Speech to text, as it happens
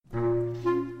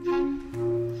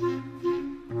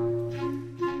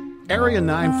Area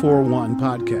 941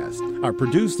 podcasts are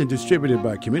produced and distributed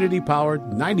by community-powered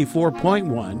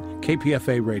 94.1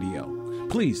 KPFA Radio.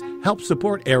 Please help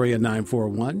support Area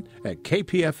 941 at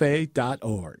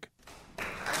kpfa.org.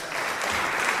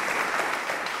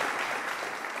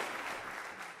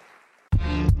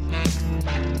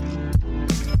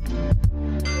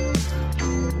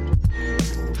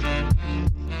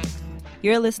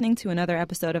 You're listening to another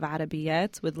episode of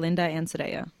Arabiyat with Linda and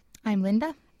Soraya. I'm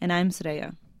Linda. And I'm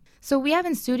Soraya. So we have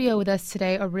in studio with us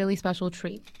today a really special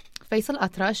treat. Faisal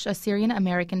Atrash, a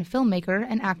Syrian-American filmmaker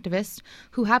and activist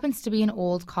who happens to be an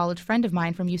old college friend of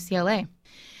mine from UCLA.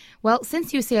 Well,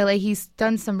 since UCLA, he's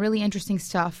done some really interesting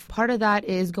stuff. Part of that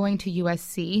is going to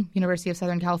USC, University of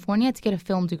Southern California, to get a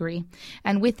film degree.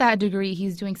 And with that degree,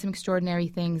 he's doing some extraordinary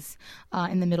things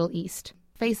in the Middle East.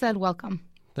 Faisal, welcome.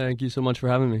 Thank you so much for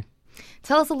having me.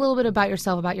 Tell us a little bit about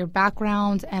yourself, about your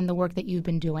background and the work that you've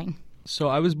been doing. So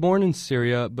I was born in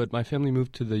Syria, but my family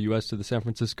moved to the U.S., to the San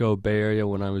Francisco Bay Area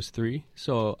when I was 3.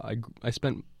 So I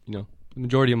spent, the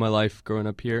majority of my life growing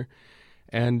up here.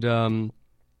 And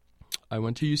I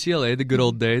went to UCLA, the good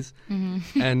old days.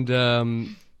 Mm-hmm.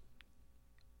 And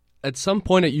at some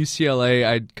point at UCLA,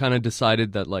 I kind of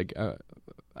decided that,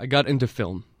 I got into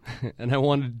film. And I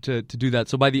wanted to do that.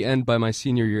 So by my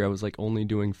senior year, I was, only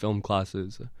doing film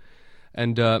classes.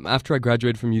 And after I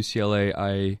graduated from UCLA,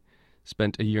 I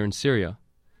spent a year in Syria.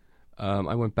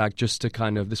 I went back just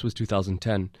to this was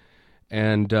 2010,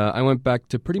 and I went back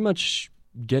to pretty much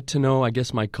get to know, I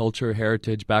guess, my culture,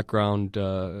 heritage, background,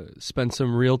 spend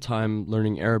some real time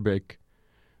learning Arabic.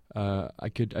 I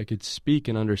could speak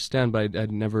and understand, but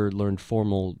I'd never learned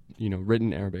formal,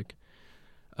 written Arabic.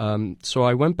 So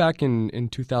I went back in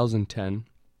 2010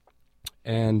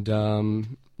 and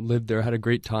lived there, had a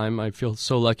great time. I feel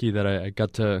so lucky that I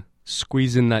got to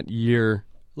squeeze in that year,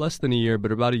 less than a year,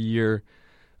 but about a year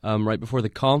right before the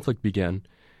conflict began.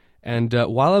 And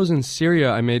while I was in Syria,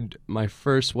 I made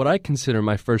what I consider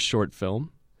my first short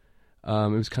film. It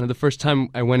was kind of the first time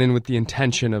I went in with the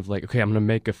intention of okay, I'm going to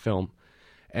make a film.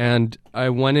 And I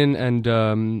went in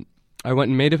and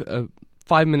made a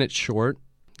 5-minute short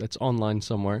that's online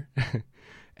somewhere.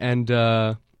 And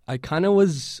I think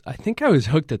I was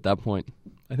hooked at that point.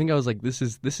 I think I was like, this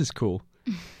is cool.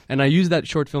 And I used that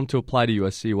short film to apply to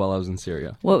USC while I was in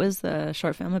Syria. What was the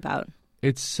short film about?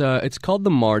 It's called The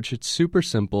March. It's super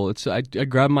simple. I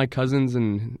grabbed my cousins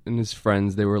and his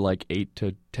friends. They were 8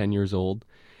 to 10 years old.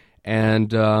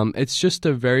 And it's just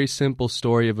a very simple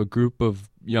story of a group of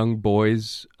young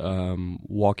boys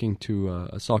walking to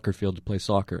a soccer field to play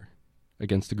soccer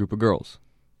against a group of girls.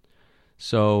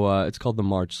 So it's called The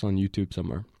March. It's on YouTube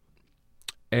somewhere.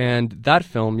 And that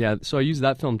film, so I used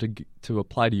that film to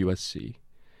apply to USC.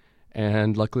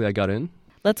 And luckily I got in.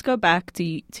 Let's go back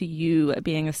to you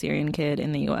being a Syrian kid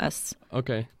in the U.S.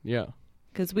 Okay, yeah.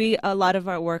 Because a lot of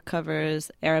our work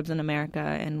covers Arabs in America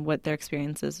and what their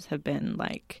experiences have been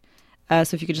like.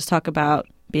 So if you could just talk about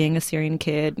being a Syrian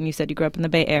kid, and you said you grew up in the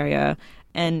Bay Area,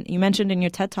 and you mentioned in your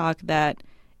TED Talk that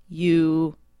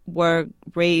you were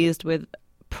raised with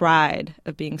pride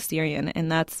of being Syrian, and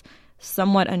that's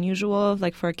somewhat unusual,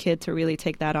 for a kid to really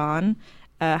take that on.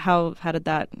 How did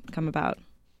that come about?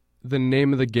 The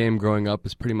name of the game growing up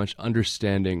is pretty much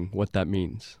understanding what that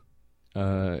means.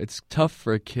 It's tough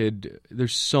for a kid.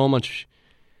 There's so much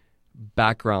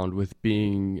background with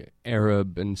being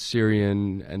Arab and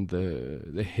Syrian and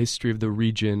the history of the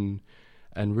region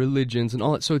and religions and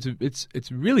all that. So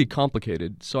it's really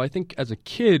complicated. So I think as a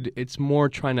kid, it's more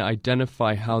trying to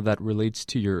identify how that relates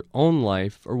to your own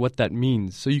life or what that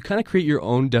means. So you kind of create your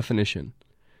own definition.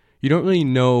 You don't really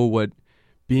know what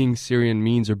being Syrian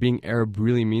means or being Arab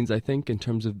really means, I think, in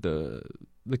terms of the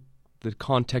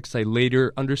context I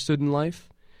later understood in life.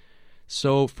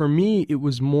 So for me, it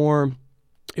was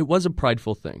a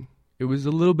prideful thing. It was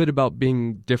a little bit about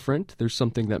being different. There's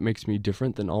something that makes me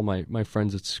different than all my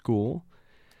friends at school.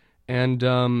 And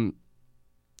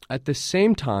at the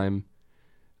same time,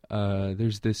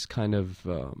 there's this kind of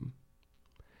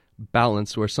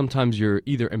balance where sometimes you're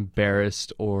either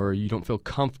embarrassed or you don't feel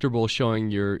comfortable showing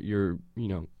your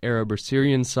Arab or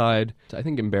Syrian side. I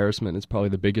think embarrassment is probably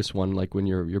the biggest one. Like when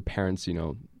your parents,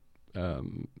 you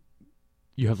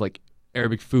have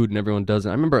Arabic food and everyone does it.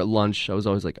 I remember at lunch, I was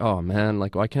always like, oh man,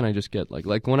 why can't I just get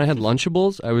like when I had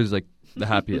Lunchables, I was the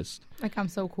happiest. I'm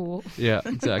so cool. Yeah,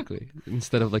 exactly.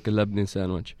 Instead of a Lebanese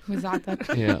sandwich.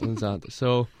 Yeah,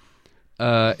 so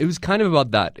it was kind of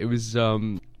about that. It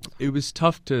was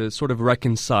tough to sort of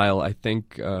reconcile, I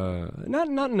think, not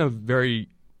in a very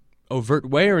overt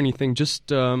way or anything,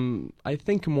 just I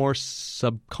think more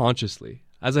subconsciously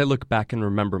as I look back and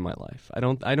remember my life. I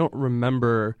don't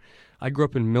remember. I grew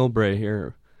up in Millbrae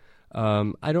here,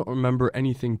 I don't remember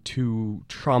anything too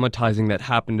traumatizing that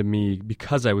happened to me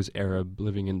because I was Arab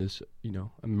living in this,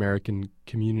 American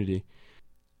community.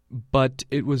 But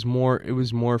it was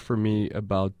more for me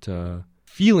about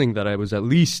feeling that I was at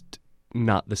least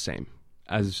not the same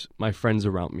as my friends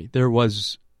around me. There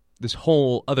was this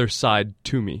whole other side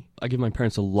to me. I give my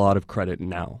parents a lot of credit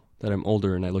now that I'm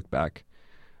older and I look back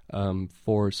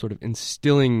for sort of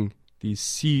instilling these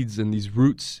seeds and these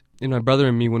roots in my brother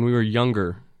and me when we were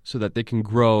younger, so that they can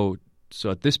grow. So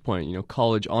at this point,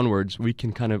 college onwards, we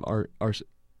can kind of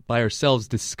by ourselves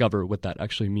discover what that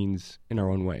actually means in our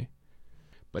own way.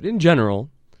 But in general,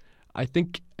 I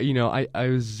think, I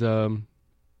was,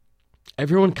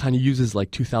 everyone kind of uses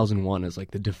like 2001 as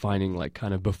like the defining like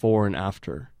kind of before and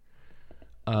after.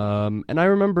 And I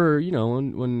remember,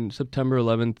 when September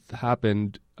 11th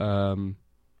happened,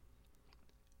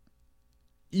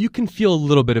 you can feel a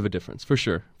little bit of a difference, for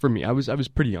sure. For me, I was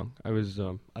pretty young. I was,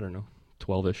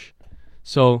 12-ish.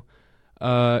 So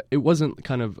it wasn't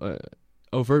kind of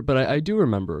overt, but I do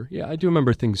remember. Yeah, I do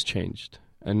remember things changed.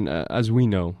 And as we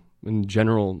know, in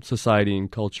general society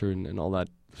and culture and all that,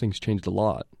 things changed a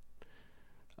lot.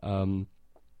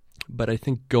 But I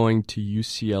think going to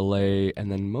UCLA,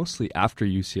 and then mostly after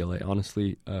UCLA,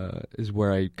 honestly, is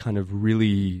where I kind of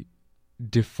really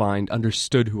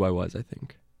understood who I was, I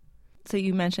think. So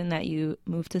you mentioned that you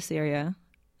moved to Syria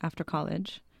after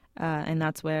college, and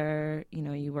that's where,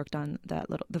 you worked on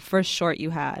the first short you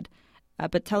had.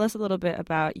 But tell us a little bit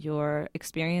about your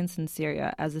experience in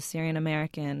Syria as a Syrian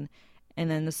American,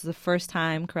 and then this is the first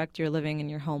time, correct, you're living in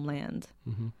your homeland.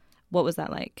 Mm-hmm. What was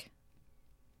that like?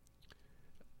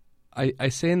 I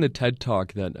say in the TED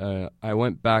Talk that I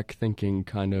went back thinking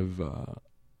kind of,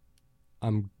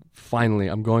 I'm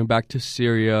going back to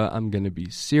Syria. I'm going to be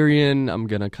Syrian. I'm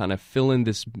going to kind of fill in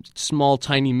this small,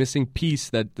 tiny missing piece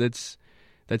that's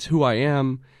who I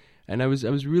am. And I was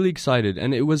really excited,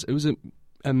 and it was an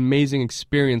amazing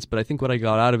experience. But I think what I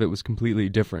got out of it was completely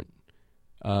different.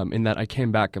 In that I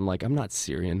came back, I'm like, I'm not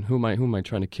Syrian. Who am I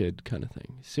trying to kid, kind of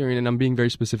thing. Syrian, and I'm being very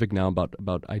specific now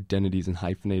about identities and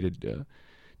hyphenated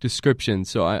descriptions.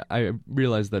 So I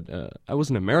realized that I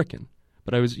wasn't American.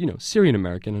 But I was, Syrian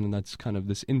American, and that's kind of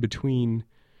this in-between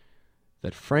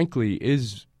that, frankly,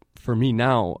 is, for me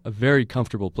now, a very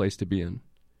comfortable place to be in.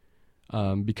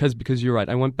 Because you're right,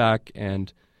 I went back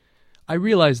and I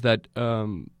realized that,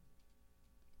 I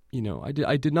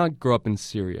did not grow up in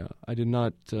Syria. I did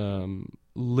not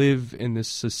live in this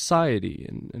society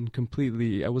and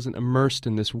completely, I wasn't immersed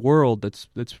in this world that's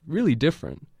really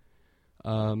different.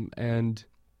 And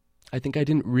I think I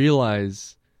didn't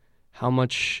realize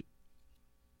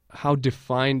how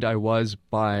defined I was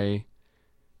by,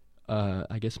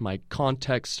 I guess, my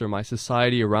context or my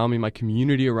society around me, my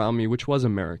community around me, which was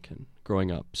American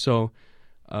growing up. So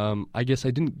I guess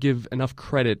I didn't give enough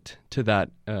credit to that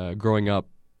growing up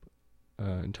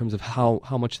in terms of how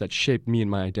much that shaped me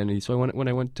and my identity. So when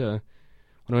I went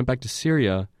back to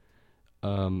Syria,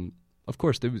 of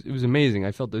course it was amazing.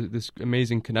 I felt this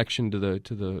amazing connection to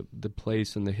the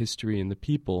place and the history and the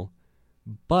people.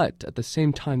 But at the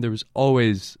same time, there was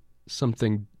always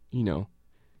something,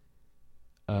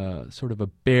 sort of a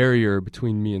barrier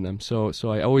between me and them. So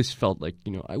I always felt like,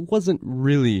 I wasn't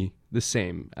really the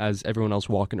same as everyone else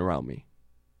walking around me.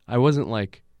 I wasn't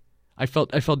like, I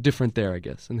felt different there, I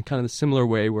guess, in kind of the similar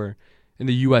way where in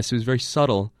the U.S. it was very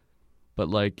subtle, but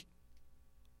like,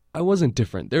 I wasn't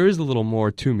different. There is a little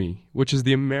more to me, which is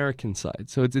the American side.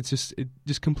 So it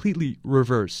just completely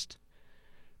reversed.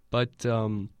 But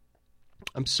I'm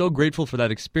so grateful for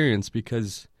that experience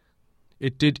because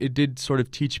it did sort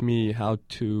of teach me how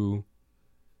to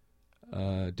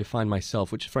define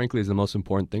myself, which frankly is the most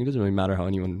important thing. It doesn't really matter how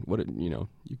anyone,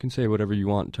 you can say whatever you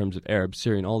want in terms of Arab,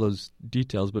 Syrian, all those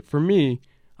details. But for me,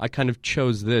 I kind of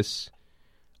chose this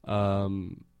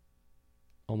almost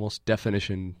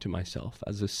definition to myself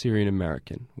as a Syrian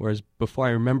American. Whereas before,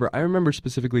 I remember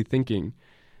specifically thinking,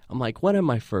 I'm like, what am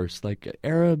I first? Like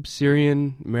Arab,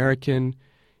 Syrian, American.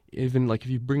 Even like if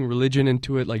you bring religion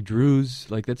into it, like Druze,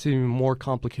 like that's even more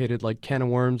complicated, like can of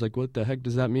worms, like what the heck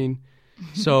does that mean?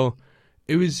 So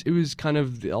it was kind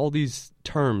of all these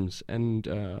terms, and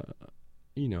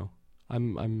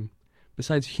I'm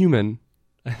besides human,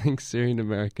 I think Syrian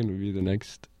American would be the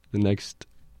next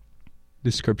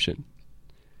description.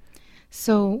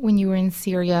 So when you were in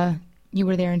Syria, you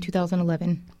were there in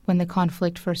 2011 when the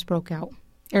conflict first broke out,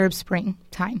 Arab Spring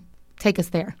time. Take us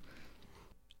there.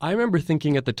 I remember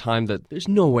thinking at the time that there's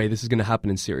no way this is going to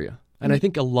happen in Syria. And I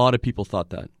think a lot of people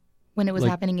thought that. When it was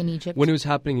happening in Egypt? When it was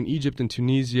happening in Egypt and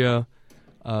Tunisia,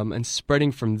 and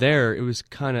spreading from there, it was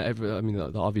kind of,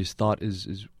 the obvious thought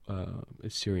is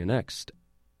Syria next.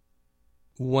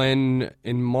 When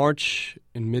in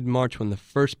mid-March, when the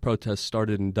first protest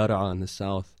started in Daraa in the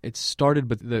south, it started,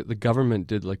 but the government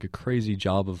did like a crazy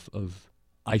job of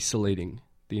isolating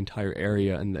the entire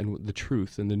area and the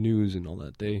truth and the news and all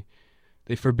that.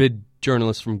 They forbid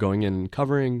journalists from going in and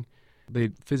covering. They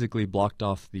physically blocked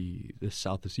off the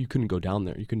south. So you couldn't go down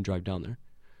there. You couldn't drive down there.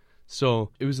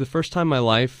 So it was the first time in my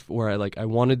life where I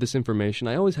wanted this information.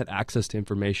 I always had access to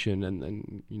information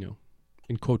and you know,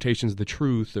 in quotations, the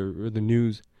truth or the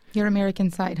news. Your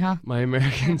American side, huh? My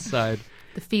American side.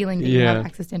 The feeling that you have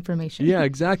access to information. Yeah,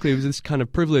 exactly. It was this kind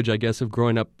of privilege, I guess, of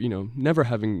growing up, you know, never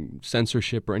having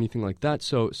censorship or anything like that.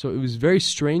 So it was very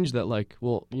strange that, like,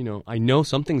 well, you know, I know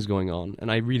something's going on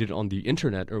and I read it on the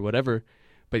internet or whatever,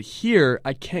 but here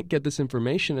I can't get this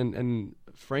information. And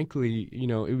frankly, you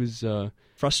know, it was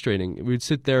frustrating. We would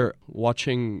sit there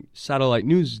watching satellite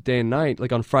news day and night,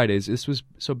 like on Fridays.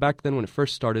 So back then when it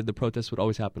first started, the protests would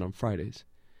always happen on Fridays.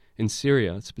 In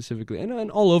Syria specifically,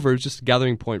 and all over, it was just a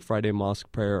gathering point, Friday,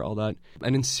 mosque, prayer, all that.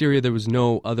 And in Syria, there was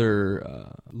no other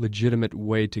legitimate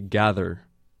way to gather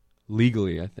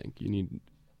legally, I think. You need,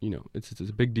 you know, it's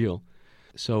a big deal.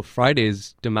 So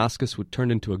Fridays, Damascus would turn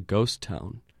into a ghost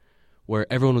town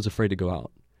where everyone was afraid to go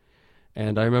out.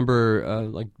 And I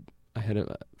remember, I had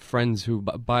friends who,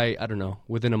 by, I don't know,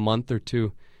 within a month or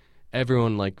two,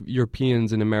 everyone, like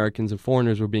Europeans and Americans and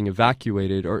foreigners, were being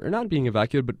evacuated, or not being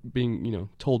evacuated, but being, you know,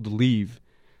 told to leave.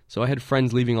 So I had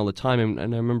friends leaving all the time,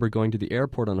 and I remember going to the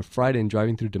airport on a Friday and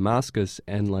driving through Damascus,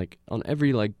 and like on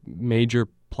every like major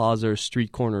plaza or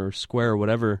street corner or square or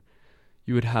whatever,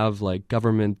 you would have like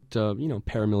government, you know,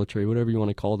 paramilitary, whatever you want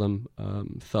to call them,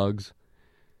 thugs,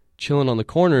 chilling on the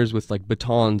corners with like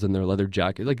batons and their leather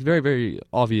jackets, like very, very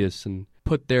obvious and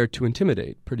put there to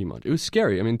intimidate, pretty much. It was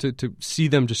scary. I mean, to see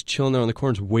them just chilling there on the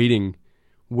corners, waiting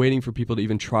for people to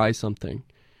even try something.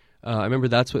 I remember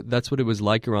that's what it was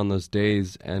like around those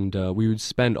days, and we would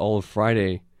spend all of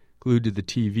Friday glued to the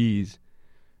TVs,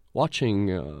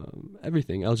 watching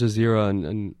everything, Al Jazeera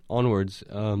and onwards,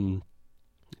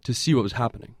 to see what was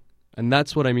happening. And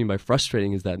that's what I mean by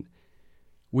frustrating, is that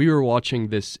we were watching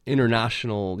this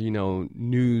international, you know,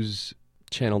 news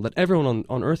channel that everyone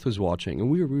on Earth was watching, and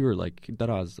we were like,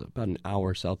 Daraa is about an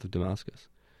hour south of Damascus.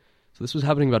 So this was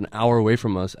happening about an hour away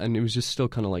from us, and it was just still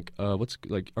kind of like, what's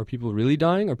like, are people really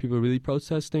dying? Are people really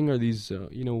protesting? Are these,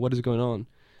 you know, what is going on?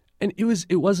 And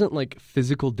it wasn't like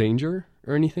physical danger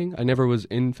or anything. I never was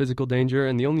in physical danger,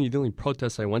 and the only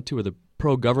protests I went to were the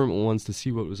pro-government ones to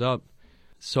see what was up.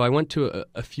 So I went to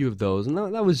a few of those, and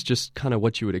that was just kind of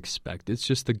what you would expect. It's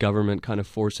just the government kind of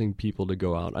forcing people to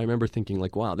go out. I remember thinking,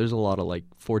 like, wow, there's a lot of, like,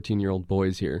 14-year-old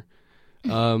boys here.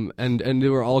 And they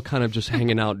were all kind of just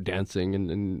hanging out, dancing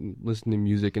and listening to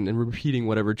music and repeating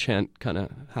whatever chant kind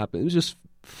of happened. It was just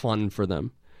fun for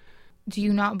them. Do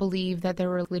you not believe that there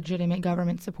were legitimate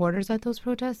government supporters at those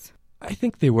protests? I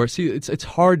think they were. See, it's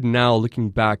hard now looking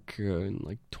back in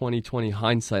like 2020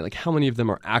 hindsight, like how many of them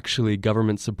are actually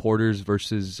government supporters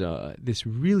versus this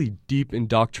really deep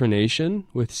indoctrination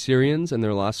with Syrians and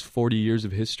their last 40 years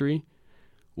of history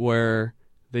where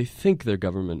they think they're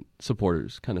government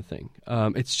supporters kind of thing.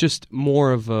 It's just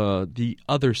more of the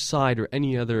other side, or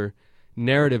any other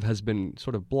narrative has been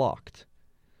sort of blocked.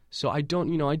 So I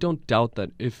don't doubt that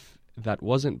if that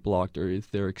wasn't blocked, or if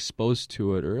they're exposed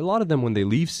to it, or a lot of them when they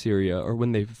leave Syria or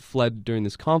when they've fled during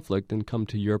this conflict and come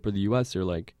to Europe or the US, they're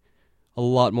like a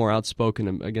lot more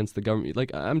outspoken against the government.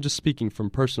 Like, I'm just speaking from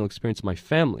personal experience, my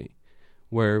family,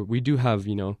 where we do have,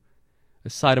 you know, a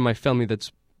side of my family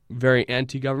that's very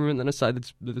anti-government and a side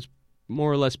that's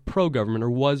more or less pro-government,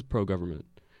 or was pro-government.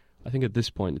 I think at this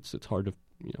point it's hard to,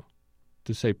 you know,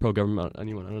 to say pro-government about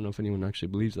anyone. I don't know if anyone actually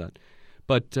believes that.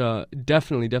 But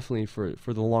definitely for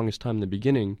the longest time in the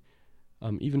beginning,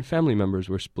 even family members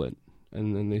were split,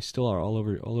 and they still are all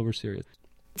over Syria.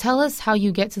 Tell us how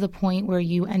you get to the point where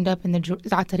you end up in the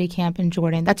Zaatari camp in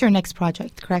Jordan. That's your next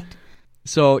project, correct?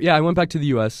 So, yeah, I went back to the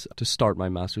U.S. to start my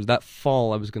master's. That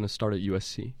fall, I was going to start at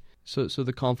USC. So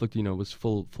the conflict, you know, was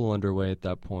full underway at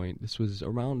that point. This was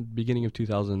around beginning of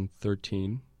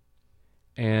 2013.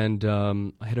 And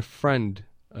I had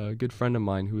a good friend of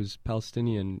mine who was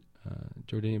Palestinian,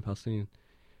 Jordanian Palestinian,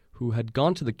 who had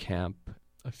gone to the camp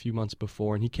a few months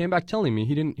before, and he came back telling me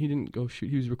he didn't go shoot.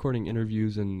 He was recording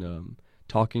interviews and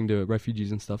talking to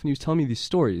refugees and stuff, and he was telling me these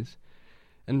stories.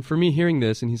 And for me, hearing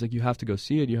this, and he's like, "You have to go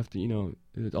see it. You have to, you know,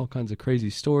 there's all kinds of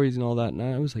crazy stories and all that." And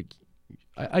I was like,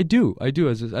 "I do.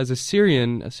 As a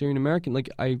Syrian American, like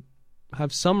I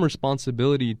have some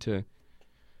responsibility to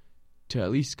at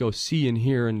least go see and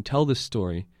hear and tell this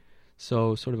story."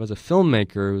 So sort of as a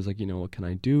filmmaker, it was like, you know, what can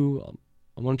I do?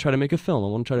 I want to try to make a film. I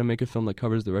want to try to make a film that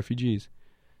covers the refugees.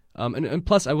 And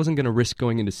plus, I wasn't going to risk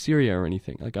going into Syria or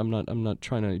anything. Like, I'm not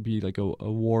trying to be like a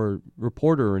war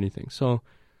reporter or anything. So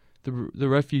the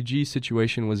refugee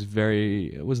situation was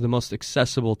the most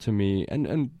accessible to me,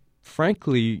 and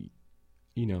frankly,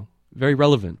 very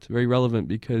relevant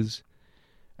because,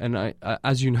 and I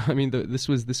as you know, I mean, this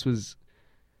was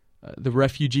the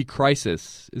refugee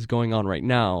crisis is going on right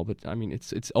now, but I mean,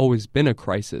 it's always been a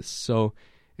crisis. So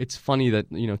it's funny that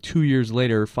 2 years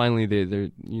later, finally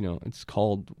they're it's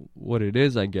called what it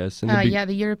is, I guess. And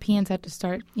the Europeans had to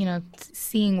start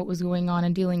seeing what was going on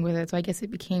and dealing with it. So I guess it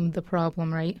became the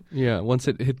problem, right? Yeah, once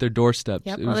it hit their doorsteps.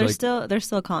 Yep. It Well, was they're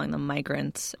still calling them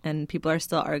migrants, and people are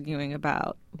still arguing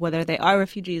about whether they are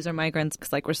refugees or migrants.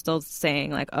 Because we're still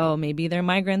saying oh, maybe they're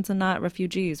migrants and not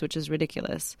refugees, which is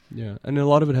ridiculous. Yeah, and a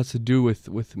lot of it has to do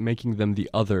with making them the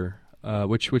other.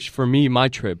 Which for me, my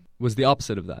trip was the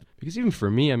opposite of that. Because even for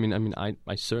me,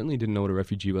 I certainly didn't know what a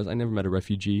refugee was. I never met a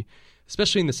refugee,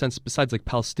 especially in the sense, besides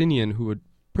Palestinian, who would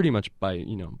pretty much by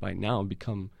now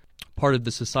become part of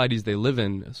the societies they live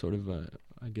in. Sort of,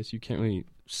 I guess you can't really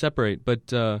separate.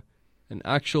 But an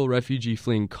actual refugee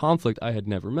fleeing conflict, I had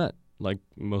never met, like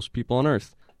most people on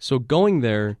Earth. So going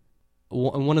there,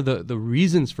 one of the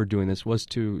reasons for doing this was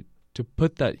to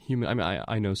put that human,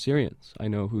 I know Syrians. I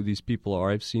know who these people are.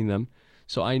 I've seen them.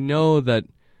 So I know that,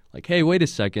 hey, wait a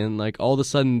second, all of a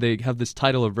sudden they have this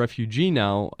title of refugee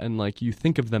now, and, you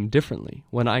think of them differently.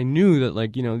 When I knew that,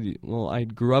 I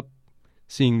grew up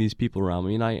seeing these people around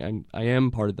me, and I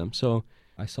am part of them. So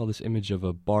I saw this image of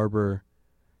a barber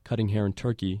cutting hair in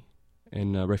Turkey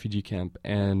in a refugee camp,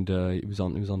 and it was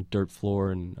on dirt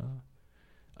floor, and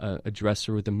a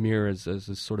dresser with a mirror as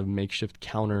a sort of makeshift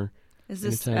counter. Is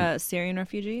this Syrian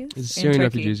refugees? It's Syrian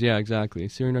refugees, yeah, exactly.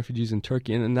 Syrian refugees in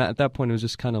Turkey. And at that point, it was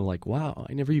just kind of wow,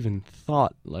 I never even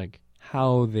thought,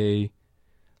 how they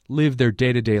live their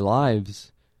day-to-day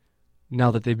lives now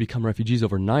that they've become refugees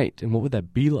overnight. And what would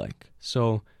that be like?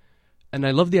 So, and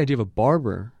I love the idea of a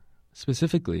barber,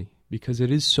 specifically, because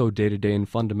it is so day-to-day and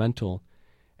fundamental.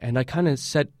 And I kind of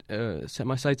set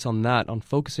my sights on that, on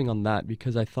focusing on that,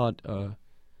 because I thought...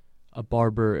 a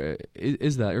barber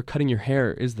is that, or cutting your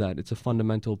hair is that. It's a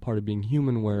fundamental part of being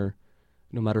human where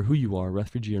no matter who you are,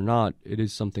 refugee or not, it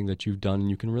is something that you've done and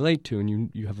you can relate to and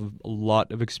you have a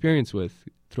lot of experience with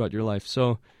throughout your life.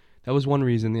 So that was one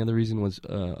reason. The other reason was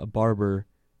a barber.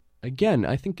 Again,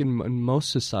 I think in most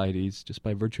societies, just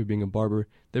by virtue of being a barber,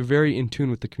 they're very in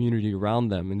tune with the community around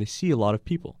them and they see a lot of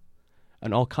people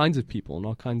and all kinds of people and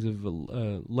all kinds of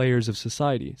layers of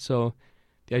society. So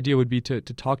the idea would be to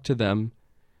talk to them.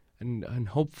 And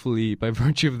hopefully, by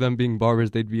virtue of them being barbers,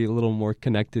 they'd be a little more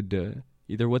connected to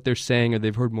either what they're saying or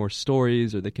they've heard more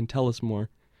stories or they can tell us more.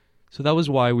 So that was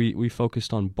why we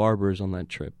focused on barbers on that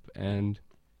trip. And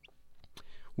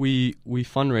we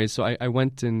fundraised. So I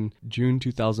went in June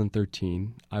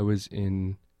 2013. I was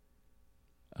in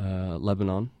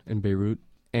Lebanon, in Beirut.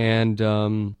 And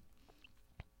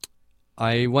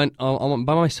I went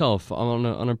by myself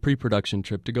on a pre-production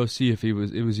trip to go see if it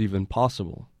was even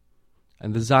possible.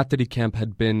 And the Zaatari camp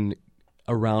had been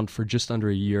around for just under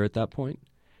a year at that point.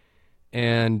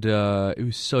 And it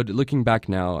was so, looking back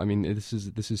now, this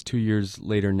is 2 years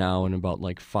later now and about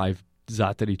 5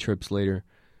 Zaatari trips later.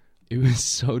 It was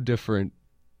so different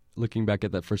looking back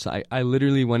at that first time. I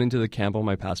literally went into the camp on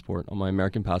my passport, on my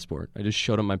American passport. I just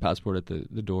showed them my passport at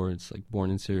the door. It's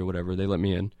born in Syria, whatever. They let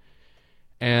me in.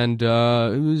 And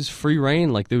it was free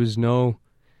reign. There was no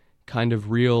kind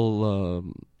of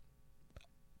real...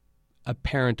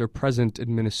 apparent or present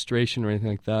administration or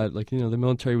anything like that. The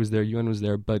military was there, UN was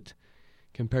there, but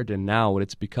compared to now, what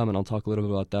it's become, and I'll talk a little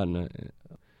bit about that.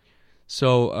 So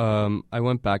I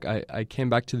went back. I came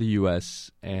back to the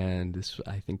U.S., and this,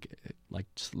 I think,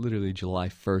 just literally July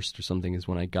 1st or something is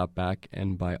when I got back,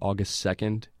 and by August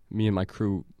 2nd, me and my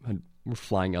crew were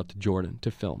flying out to Jordan to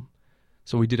film.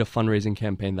 So we did a fundraising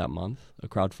campaign that month, a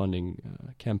crowdfunding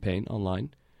campaign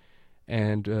online,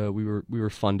 and we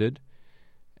were funded.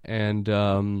 And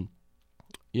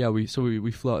we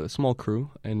flew out a small crew,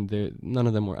 and none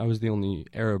of them were. I was the only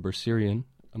Arab or Syrian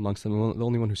amongst them, the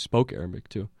only one who spoke Arabic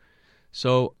too.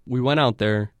 So we went out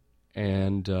there,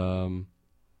 and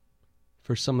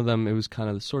for some of them, it was kind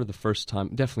of sort of the first time,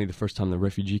 definitely the first time in the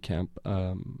refugee camp.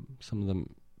 Some of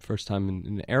them first time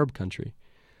in an Arab country.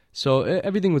 So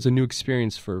everything was a new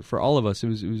experience for all of us. It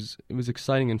was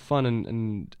exciting and fun,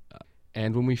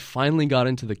 and when we finally got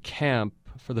into the camp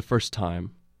for the first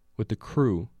time with the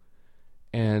crew,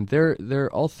 and they're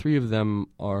all three of them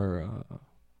are,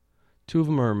 two of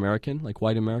them are American,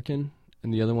 white American,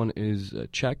 and the other one is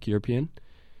Czech, European.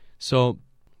 So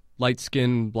light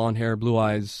skin, blonde hair, blue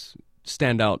eyes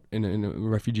stand out in a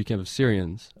refugee camp of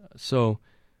Syrians. So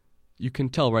you can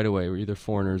tell right away we're either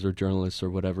foreigners or journalists or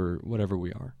whatever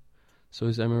we are. So I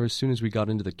remember as soon as we got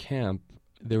into the camp,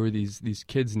 there were these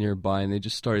kids nearby, and they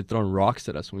just started throwing rocks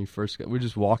at us when we first got. We were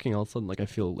just walking, all of a sudden, like I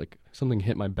feel like something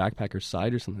hit my backpack or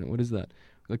side or something. What is that?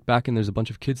 We look back, and there's a bunch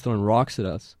of kids throwing rocks at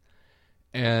us.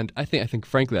 And I think,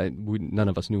 frankly, none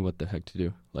of us knew what the heck to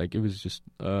do. Like, it was just,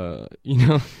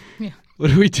 yeah. What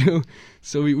do we do?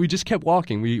 So we just kept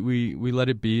walking. We let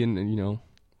it be, and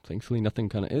thankfully nothing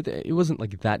kind of, it wasn't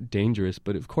like that dangerous,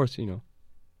 but of course,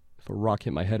 if a rock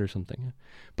hit my head or something.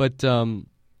 But,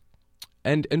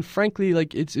 and frankly,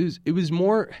 like, it was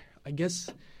more, I guess,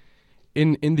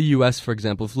 in the U.S., for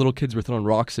example, if little kids were throwing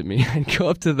rocks at me, I'd go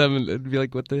up to them and be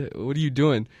like, what are you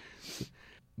doing?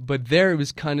 But there it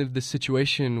was kind of the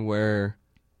situation where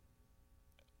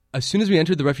as soon as we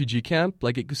entered the refugee camp,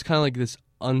 like it was kind of like this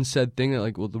unsaid thing that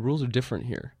like, well, the rules are different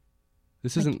here.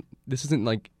 This isn't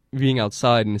like being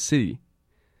outside in a city.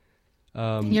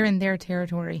 You're in their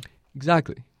territory.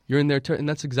 Exactly. You're in their and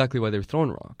that's exactly why they were throwing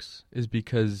rocks, is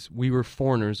because we were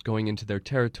foreigners going into their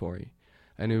territory.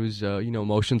 And it was,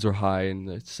 emotions were high and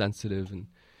it's sensitive. And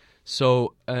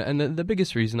so, and the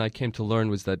biggest reason I came to learn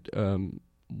was that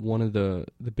one of the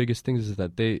biggest things is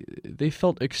that they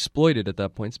felt exploited at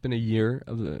that point. It's been a year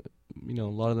of a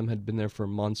lot of them had been there for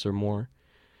months or more,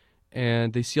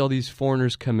 and they see all these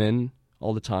foreigners come in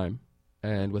all the time,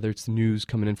 and whether it's the news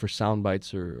coming in for sound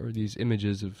bites or these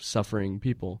images of suffering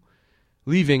people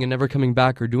leaving and never coming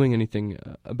back or doing anything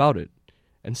about it.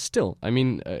 And still,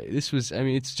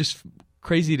 it's just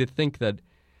crazy to think that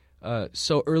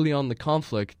so early on in the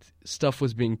conflict, stuff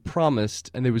was being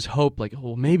promised, and there was hope, like,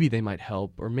 oh, maybe they might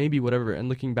help, or maybe whatever. And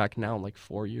looking back now, like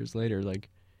 4 years later, like,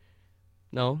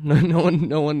 no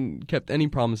one kept any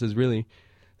promises really.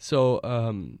 So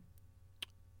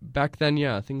back then,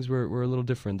 yeah, things were a little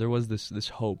different. There was this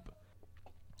hope.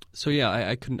 So yeah,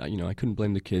 I couldn't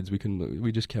blame the kids.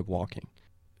 We just kept walking.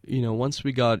 Once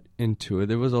we got into it,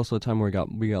 there was also a time where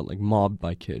we got like mobbed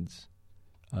by kids.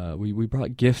 We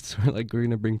brought gifts. We're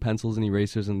going to bring pencils and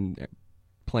erasers and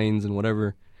planes and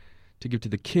whatever to give to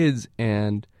the kids.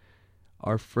 And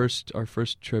our first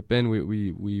trip in,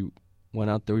 we went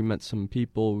out there. We met some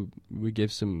people. We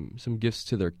gave some gifts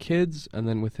to their kids, and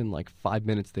then within like 5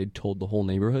 minutes, they'd told the whole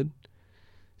neighborhood.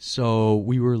 So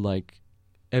we were like,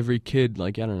 every kid,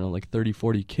 like, I don't know, like 30,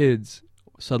 40 kids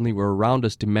suddenly were around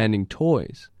us demanding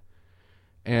toys.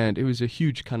 And it was a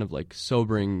huge kind of like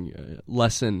sobering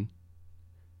lesson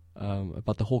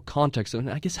about the whole context, and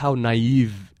I guess how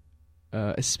naive,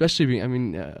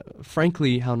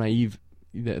 frankly, how naive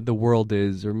the world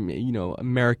is, or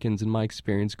Americans, in my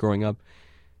experience growing up,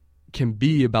 can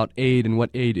be about aid and what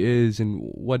aid is and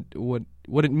what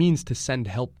it means to send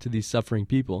help to these suffering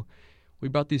people. We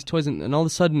brought these toys, and all of a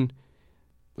sudden,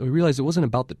 we realized it wasn't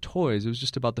about the toys. It was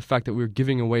just about the fact that we were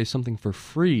giving away something for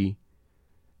free,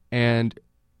 and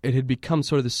it had become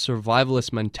sort of this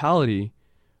survivalist mentality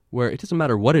where it doesn't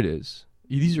matter what it is.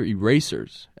 These are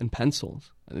erasers and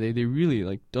pencils. They really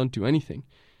like don't do anything.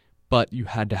 But you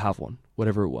had to have one,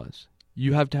 whatever it was.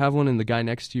 You have to have one, and the guy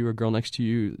next to you or girl next to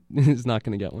you is not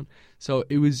going to get one. So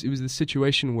it was the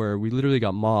situation where we literally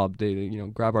got mobbed. They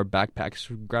grab our backpacks,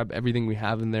 grab everything we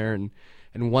have in there,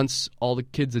 and once all the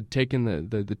kids had taken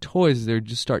the toys, they would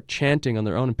just start chanting on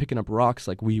their own and picking up rocks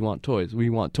like, "We want toys, we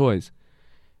want toys."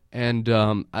 And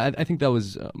I think that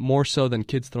was more so than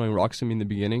kids throwing rocks at me in the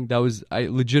beginning. I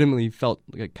legitimately felt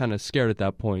like kind of scared at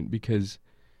that point because,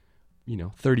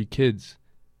 30 kids,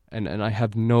 and I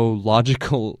have no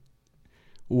logical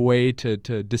way to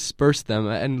disperse them.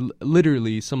 And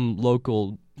literally some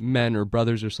local men or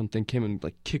brothers or something came and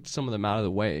like kicked some of them out of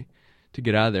the way to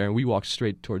get out of there. And we walked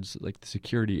straight towards like the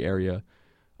security area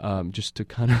just to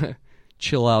kind of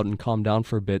chill out and calm down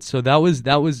for a bit. So that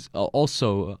was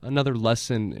also another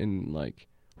lesson in like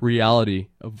reality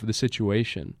of the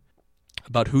situation,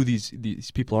 about who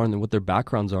these people are and what their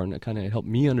backgrounds are, and it kind of helped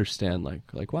me understand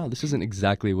like wow, this isn't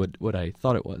exactly what I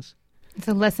thought it was. It's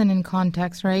a lesson in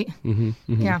context, right? Mm-hmm,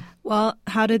 mm-hmm. Yeah. Well,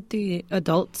 how did the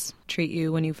adults treat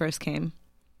you when you first came?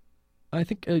 I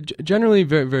think generally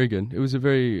very, very good. It was a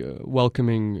very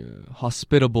welcoming,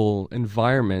 hospitable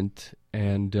environment.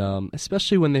 And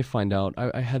especially when they find out,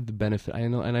 I had the benefit. I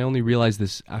know, and I only realized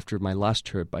this after my last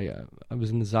trip. I was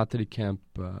in the Zaatari camp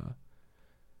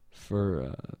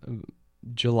for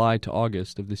July to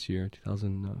August of this year,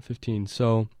 2015.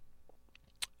 So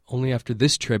only after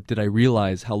this trip did I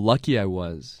realize how lucky I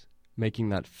was making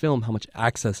that film, how much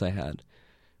access I had.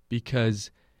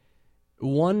 Because,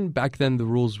 one, back then the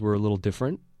rules were a little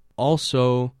different.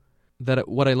 Also, that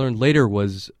what I learned later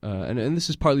was, and this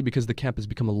is partly because the camp has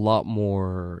become a lot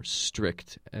more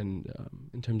strict and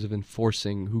in terms of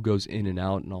enforcing who goes in and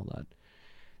out and all that.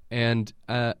 And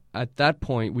at that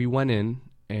point, we went in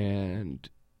and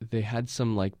they had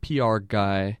some like PR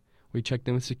guy. We checked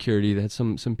in with security. They had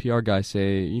some PR guy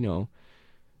say,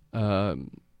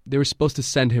 they were supposed to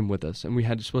send him with us, and we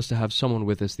had supposed to have someone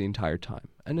with us the entire time.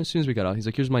 And as soon as we got out, he's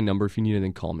like, "Here's my number. If you need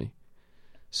anything, call me."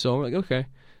 So we're like, okay.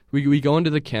 We go into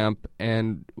the camp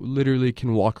and literally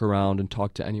can walk around and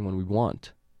talk to anyone we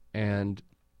want. And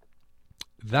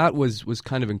that was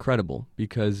kind of incredible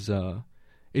because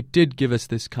it did give us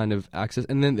this kind of access.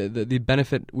 And then the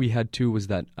benefit we had too was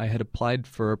that I had applied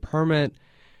for a permit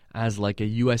as like a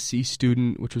USC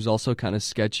student, which was also kind of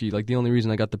sketchy. Like the only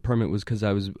reason I got the permit was because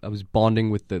I was bonding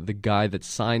with the guy that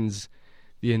signs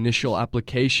the initial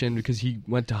application because he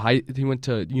went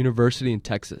to university in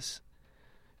Texas.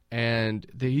 And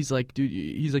he's like,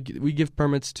 dude, we give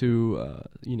permits to,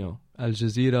 Al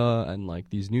Jazeera and like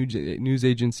these news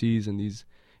agencies and these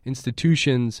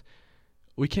institutions.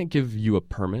 We can't give you a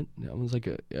permit. It was like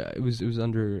it was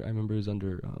under. I remember it was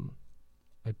under.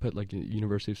 I put like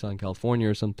University of Southern California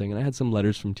or something, and I had some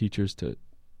letters from teachers that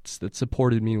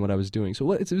supported me in what I was doing.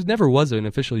 So it never was an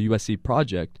official USC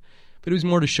project, but it was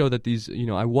more to show that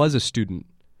I was a student.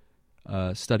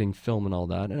 Studying film and all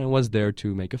that, and I was there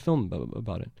to make a film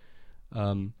about it.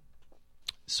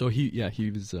 So he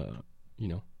was,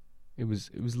 it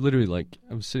was literally like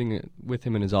I was sitting with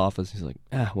him in his office. He's like,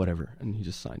 whatever, and he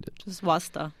just signed it. Just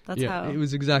wasta. That's how. It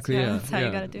was exactly that's how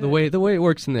you gotta do the way it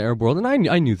works in the Arab world, and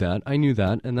I knew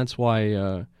that, and that's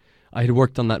why I had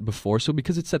worked on that before. So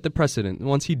because it set the precedent.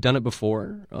 Once he'd done it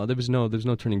before, there was no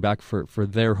turning back for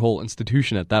their whole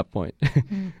institution at that point.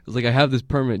 It was like, I have this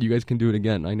permit. You guys can do it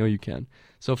again. I know you can.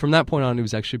 So from that point on, it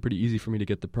was actually pretty easy for me to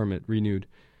get the permit renewed.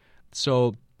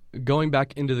 So going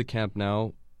back into the camp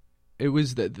now, it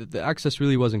was the access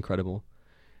really was incredible.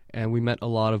 And we met a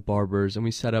lot of barbers, and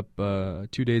we set up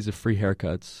 2 days of free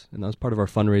haircuts. And that was part of our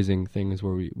fundraising thing, is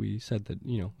where we said that,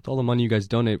 with all the money you guys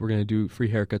donate, we're going to do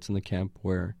free haircuts in the camp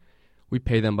where we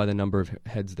pay them by the number of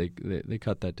heads they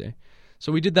cut that day.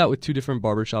 So we did that with 2 different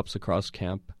barbershops across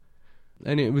camp.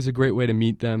 And it was a great way to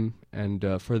meet them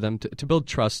and for them to build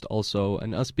trust also.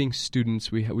 And us being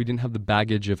students, we didn't have the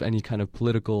baggage of any kind of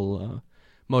political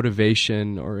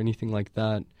motivation or anything like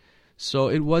that. So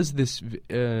it was this,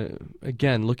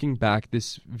 again, looking back,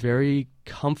 this very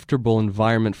comfortable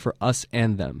environment for us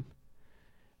and them.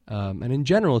 And in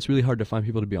general, it's really hard to find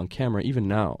people to be on camera, even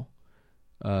now.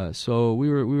 So we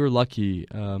were lucky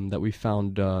that we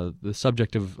found the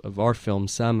subject of our film,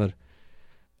 Samir,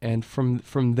 and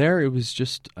from there it was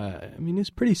just it was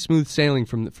pretty smooth sailing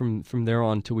from there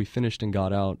on till we finished and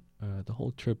got out. The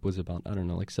whole trip was about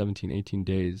 17, 18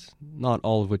 days. Not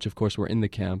all of which, of course, were in the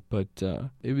camp, but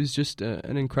it was just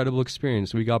an incredible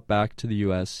experience. We got back to the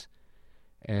U.S.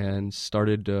 and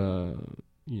started.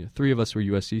 3 of us were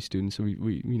USC students, so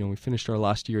we finished our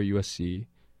last year at USC.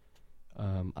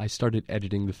 I started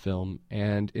editing the film,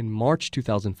 and in March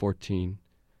 2014,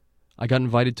 I got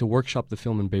invited to workshop the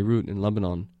film in Beirut, in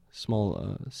Lebanon, a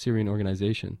small Syrian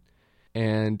organization.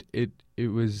 And it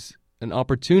was an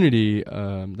opportunity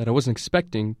that I wasn't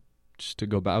expecting, just to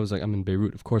go back. I was like, I'm in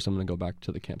Beirut, of course I'm going to go back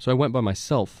to the camp. So I went by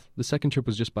myself. The second trip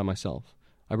was just by myself.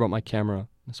 I brought my camera,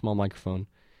 a small microphone,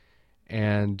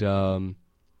 and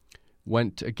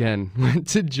went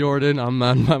to Jordan,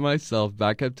 Amman by myself,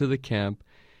 back up to the camp.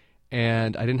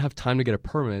 And I didn't have time to get a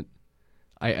permit.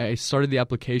 I started the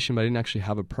application, but I didn't actually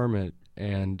have a permit.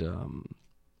 And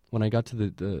when I got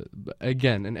to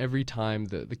and every time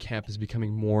the camp is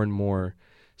becoming more and more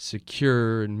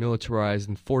secure and militarized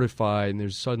and fortified, and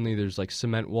there's like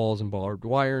cement walls and barbed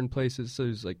wire in places.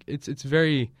 So it's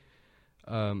very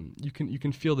you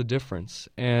can feel the difference.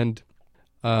 And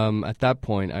at that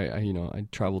point, I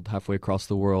traveled halfway across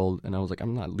the world, and I was like,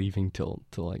 I'm not leaving till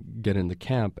I get in the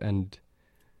camp. And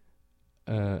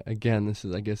again, this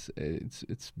is, I guess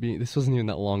this wasn't even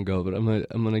that long ago, but I'm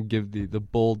gonna give the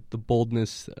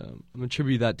boldness. I'm gonna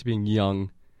attribute that to being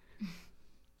young.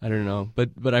 I don't know,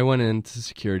 but I went into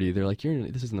security. They're like,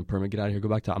 this isn't a permit. Get out of here. Go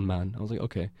back to Amman. I was like,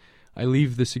 okay. I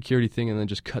leave the security thing and then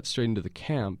just cut straight into the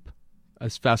camp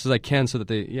as fast as I can, so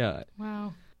that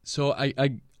Wow. So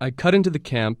I cut into the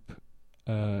camp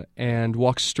and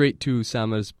walked straight to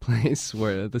Samir's place,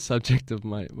 where the subject of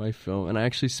my film, and I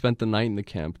actually spent the night in the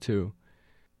camp too,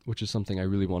 which is something I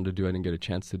really wanted to do. I didn't get a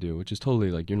chance to do, which is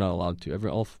totally like you're not allowed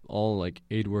to. All like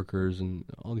aid workers and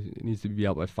all these, it needs to be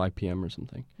out by 5 p.m. or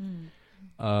something.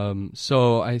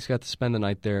 So I just got to spend the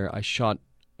night there. I shot.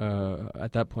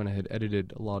 At that point, I had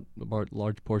edited a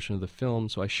large portion of the film,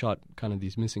 so I shot kind of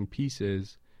these missing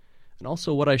pieces. And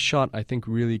also what I shot, I think,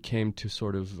 really came to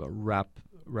sort of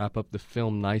wrap up the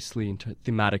film nicely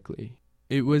thematically.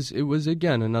 It was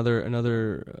again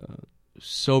another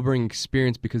sobering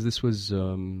experience, because this was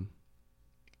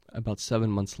about 7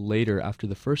 months later after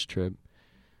the first trip,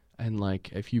 and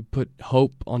like if you put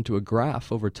hope onto a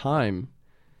graph over time,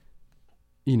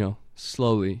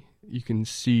 slowly you can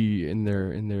see in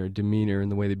their demeanor, in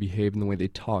the way they behave, in the way they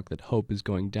talk, that hope is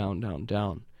going down, down,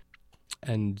 down.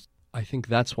 And I think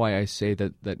that's why I say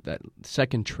that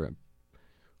second trip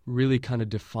really kind of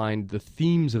defined the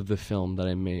themes of the film that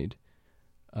I made,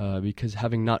 because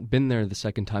having not been there the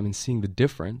second time and seeing the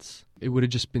difference, it would have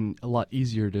just been a lot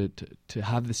easier to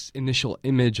have this initial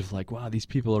image of like, wow, these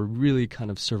people are really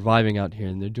kind of surviving out here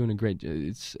and they're doing a great.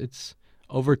 It's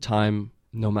over time.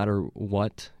 No matter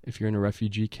what, if you're in a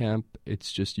refugee camp,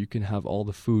 it's just you can have all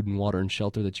the food and water and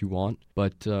shelter that you want.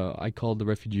 But I call the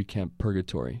refugee camp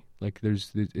purgatory. Like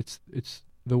it's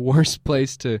the worst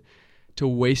place to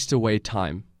waste away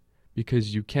time,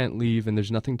 because you can't leave and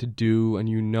there's nothing to do, and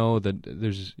that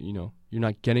there's you're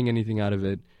not getting anything out of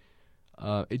it.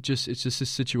 It's just a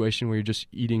situation where you're just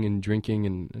eating and drinking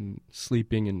and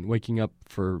sleeping and waking up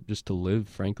for just to live.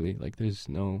 Frankly, like there's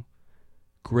no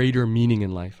greater meaning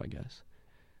in life, I guess.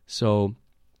 So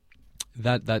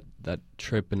that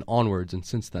trip and onwards, and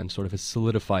since then, sort of has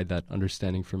solidified that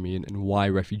understanding for me, and why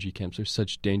refugee camps are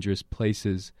such dangerous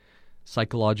places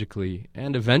psychologically,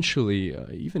 and eventually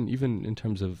even in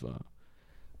terms of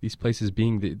these places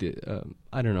being the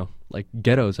I don't know, like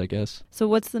ghettos, I guess. So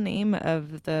what's the name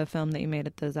of the film that you made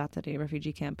at the Zaatari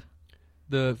refugee camp?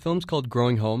 The film's called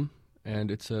Growing Home,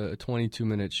 and it's a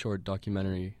 22-minute short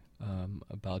documentary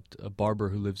about a barber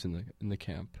who lives in the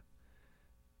camp.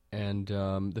 And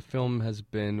the film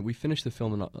we finished the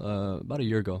film about a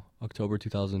year ago, October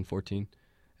 2014,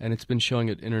 and it's been showing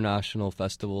at international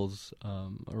festivals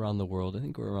around the world. I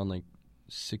think we're around like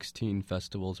 16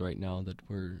 festivals right now that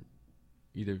we're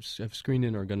either have screened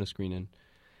in or going to screen in.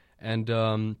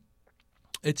 And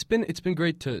it's been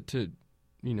great to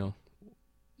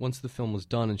once the film was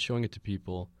done and showing it to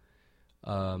people,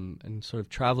 and sort of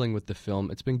traveling with the film,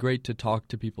 it's been great to talk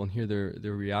to people and hear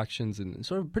their reactions and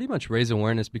sort of pretty much raise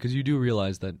awareness, because you do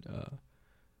realize that,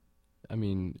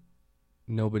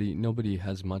 nobody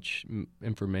has much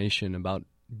information about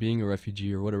being a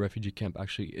refugee or what a refugee camp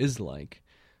actually is like,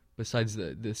 besides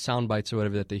the sound bites or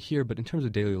whatever that they hear. But in terms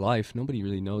of daily life, nobody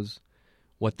really knows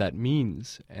what that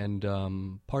means. And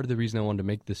part of the reason I wanted to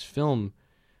make this film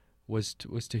was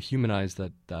to humanize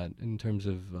that in terms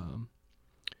of...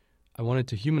 I wanted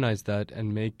to humanize that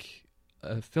and make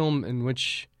a film in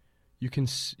which you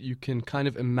can kind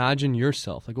of imagine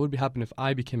yourself. Like, what would happen if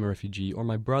I became a refugee, or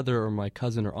my brother or my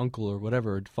cousin or uncle or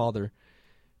whatever, or father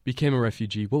became a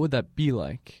refugee? What would that be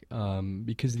like?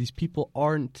 Because these people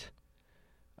aren't...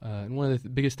 and one of the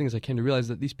biggest things I came to realize is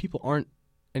that these people aren't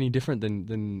any different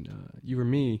than you or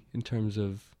me in terms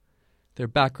of their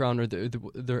background or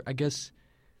their I guess...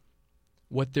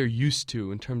 what they're used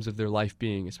to in terms of their life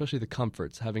being, especially the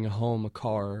comforts, having a home, a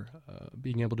car,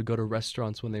 being able to go to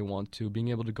restaurants when they want to, being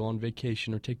able to go on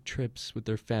vacation or take trips with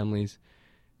their families.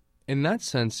 In that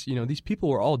sense, these people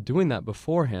were all doing that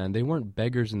beforehand. They weren't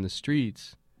beggars in the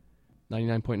streets.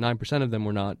 99.9% of them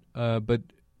were not. But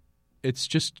it's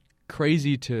just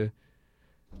crazy to...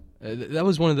 that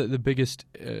was one of the biggest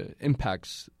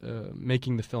impacts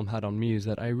making the film had on me, is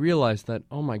that I realized that,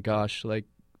 oh my gosh, like,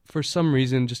 for some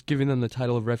reason, just giving them the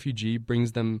title of refugee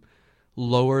brings them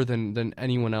lower than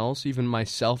anyone else. Even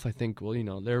myself, I think,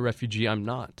 well, they're a refugee, I'm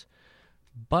not.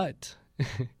 But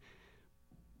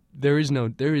there is no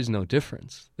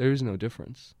difference. There is no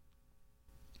difference.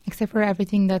 Except for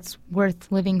everything that's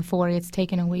worth living for, it's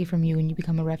taken away from you and you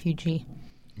become a refugee.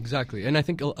 Exactly. And I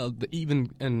think even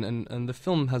the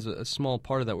film has a small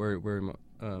part of that where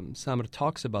Samer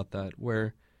talks about that,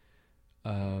 where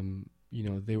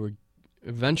they were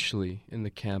eventually in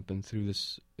the camp, and through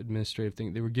this administrative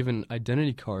thing, they were given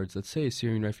identity cards that say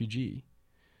Syrian refugee.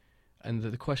 And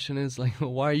the question is, like,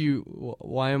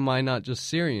 why am I not just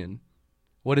Syrian?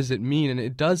 What does it mean? And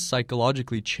it does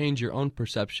psychologically change your own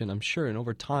perception, I'm sure. And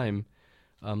over time,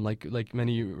 like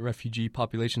many refugee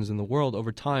populations in the world,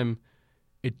 over time,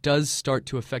 it does start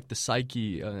to affect the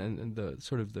psyche and the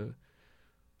sort of the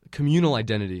communal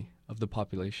identity of the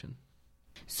population.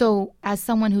 So as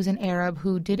someone who's an Arab,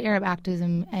 who did Arab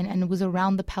activism and was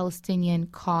around the Palestinian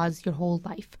cause your whole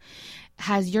life,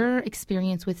 has your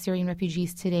experience with Syrian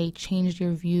refugees today changed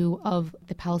your view of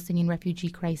the Palestinian refugee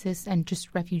crisis and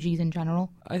just refugees in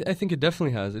general? I think it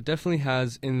definitely has. It definitely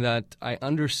has, in that I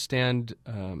understand,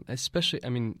 especially,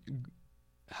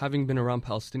 having been around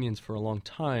Palestinians for a long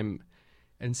time,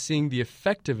 And seeing the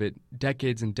effect of it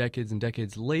decades and decades and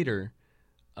decades later,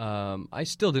 I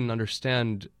still didn't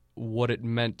understand what it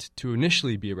meant to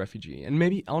initially be a refugee. And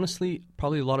maybe, honestly,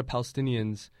 probably a lot of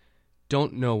Palestinians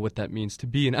don't know what that means to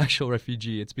be an actual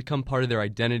refugee. It's become part of their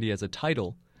identity as a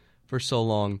title for so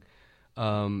long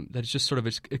that it's just sort of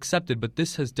accepted. But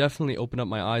this has definitely opened up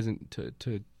my eyes and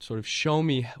to sort of show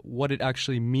me what it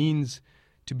actually means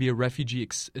to be a refugee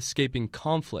escaping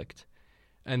conflict.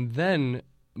 And then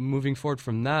moving forward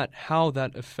from that, how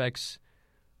that affects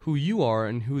who you are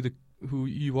and who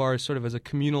you are sort of as a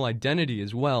communal identity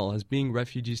as well, as being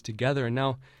refugees together. And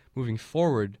now moving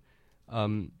forward,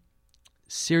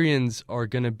 Syrians are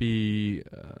going to be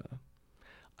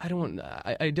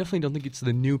I definitely don't think it's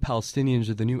the new Palestinians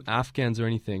or the new Afghans or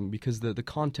anything, because the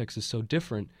context is so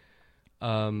different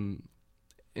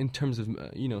in terms of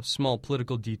small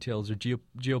political details or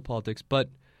geopolitics. But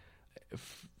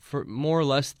for more or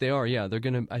less, they're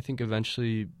going to, I think,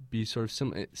 eventually be sort of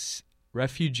similar.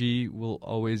 Refugee will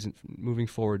always, moving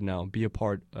forward now, be a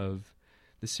part of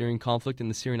the Syrian conflict and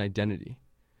the Syrian identity.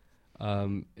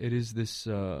 It is this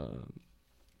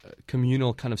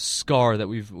communal kind of scar that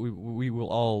we will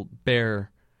all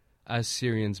bear as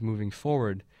Syrians moving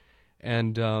forward.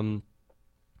 And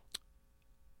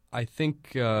I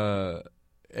think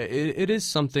it is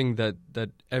something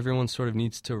that everyone sort of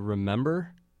needs to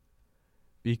remember,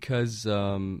 because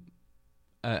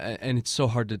and it's so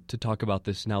hard to talk about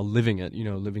this now, living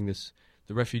this,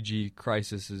 the refugee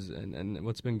crisis and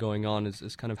what's been going on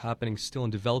is kind of happening still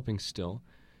and developing still.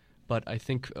 But I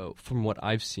think from what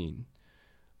I've seen,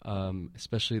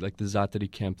 especially like the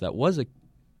Zaatari camp, that was a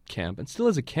camp and still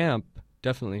is a camp,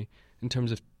 definitely, in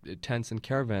terms of tents and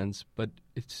caravans, but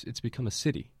it's become a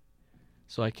city.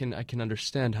 So I can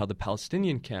understand how the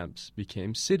Palestinian camps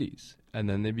became cities, and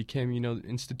then they became,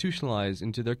 institutionalized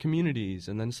into their communities,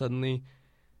 and then suddenly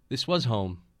this was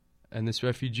home. And this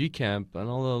refugee camp, and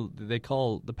although they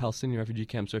call the Palestinian refugee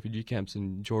camps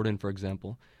in Jordan, for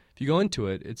example, if you go into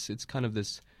it, it's kind of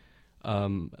this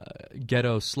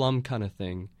ghetto slum kind of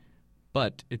thing,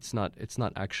 but it's not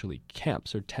actually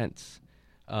camps or tents,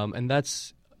 and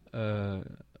that's the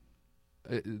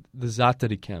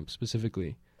Zaatari camp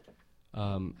specifically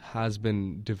has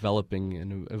been developing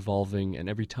and evolving, and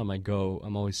every time I go,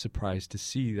 I'm always surprised to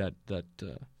see that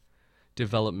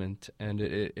development, and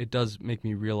it does make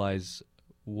me realize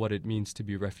what it means to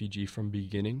be a refugee from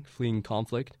beginning, fleeing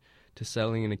conflict, to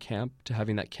settling in a camp, to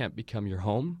having that camp become your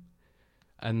home.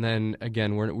 And then,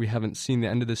 again, we haven't seen the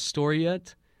end of this story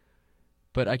yet,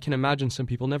 but I can imagine some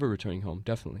people never returning home,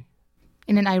 definitely.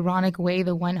 In an ironic way,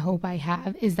 the one hope I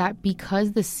have is that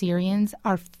because the Syrians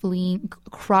are fleeing,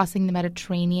 crossing the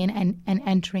Mediterranean and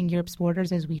entering Europe's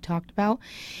borders, as we talked about,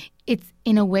 it's,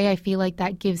 in a way, I feel like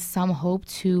that gives some hope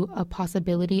to a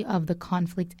possibility of the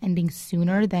conflict ending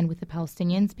sooner than with the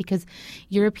Palestinians, because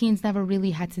Europeans never really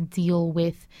had to deal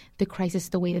with the crisis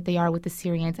the way that they are with the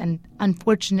Syrians. And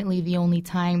unfortunately, the only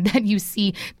time that you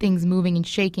see things moving and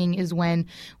shaking is when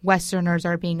Westerners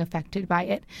are being affected by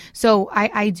it. So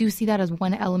I do see that as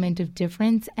one element of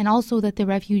difference. And also that the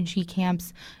refugee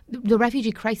camps, the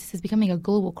refugee crisis is becoming a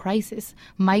global crisis.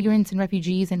 Migrants and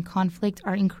refugees and conflict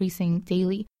are increasing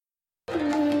daily.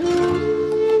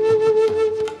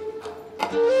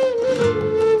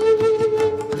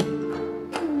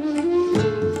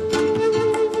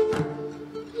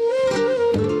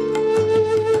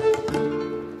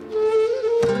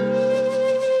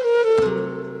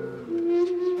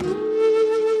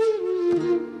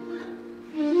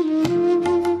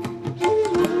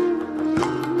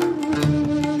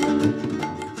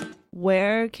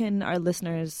 Where can our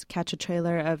listeners catch a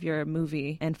trailer of your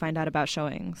movie and find out about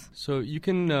showings? So you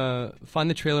can find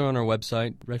the trailer on our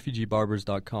website,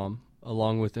 refugeebarbers.com,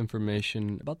 along with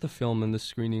information about the film and the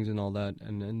screenings and all that,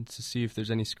 and to see if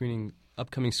there's any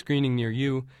upcoming screening near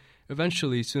you.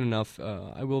 Eventually, soon enough,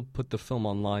 I will put the film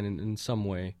online in some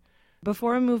way.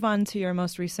 Before we move on to your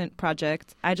most recent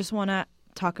project, I just want to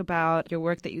talk about your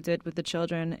work that you did with the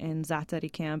children in Zaatari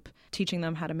camp, teaching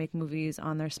them how to make movies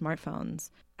on their smartphones.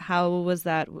 How was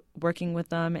that working with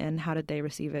them, and how did they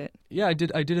receive it? Yeah, I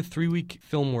did a 3-week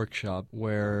film workshop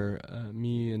where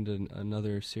me and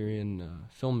another Syrian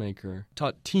filmmaker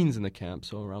taught teens in the camp,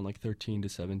 so around like 13 to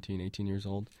 17, 18 years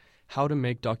old, how to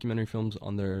make documentary films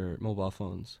on their mobile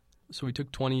phones. So we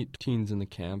took 20 teens in the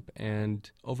camp,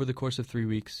 and over the course of 3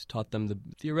 weeks taught them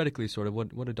theoretically sort of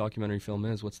what a documentary film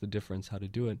is, what's the difference, how to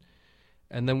do it.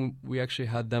 And then we actually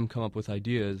had them come up with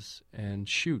ideas and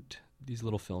shoot these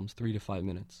little films, 3 to 5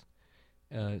 minutes.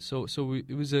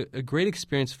 It was a great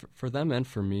experience for them and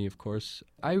for me, of course.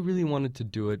 I really wanted to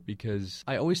do it because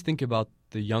I always think about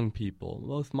the young people,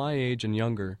 both my age and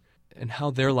younger,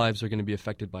 how their lives are going to be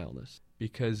affected by all this,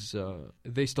 because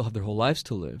they still have their whole lives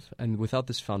to live, and without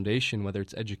this foundation, whether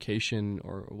it's education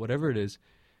or whatever it is,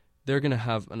 they're going to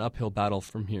have an uphill battle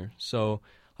from here. So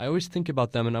I always think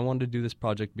about them, and I wanted to do this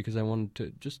project because I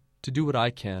wanted to do what I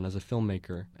can as a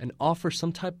filmmaker and offer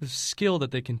some type of skill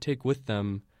that they can take with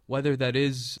them, whether that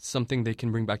is something they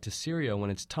can bring back to Syria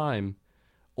when it's time,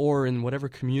 or in whatever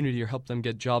community, or help them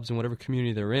get jobs in whatever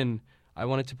community they're in. I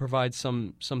wanted to provide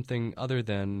something other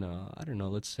than, I don't know,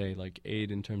 let's say like aid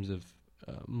in terms of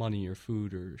money or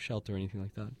food or shelter or anything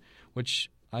like that, which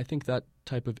I think that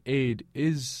type of aid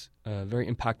is very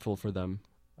impactful for them,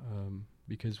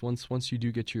 because once you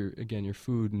do get your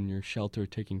food and your shelter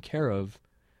taken care of,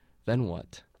 then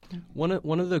what? One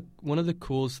of the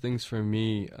coolest things for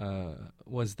me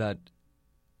was that,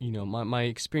 my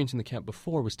experience in the camp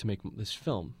before was to make this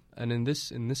film. And in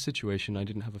this situation, I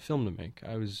didn't have a film to make.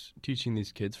 I was teaching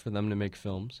these kids for them to make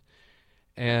films,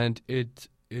 and it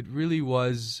really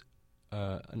was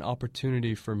an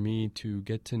opportunity for me to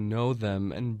get to know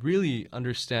them and really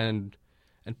understand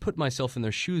and put myself in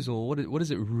their shoes. Well, what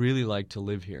is it really like to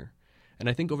live here? And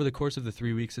I think over the course of the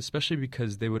 3 weeks, especially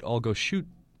because they would all go shoot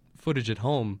footage at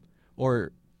home,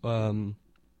 or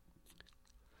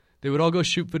they would all go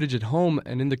shoot footage at home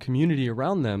and in the community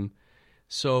around them.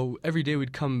 So every day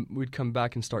we'd come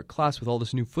back and start class with all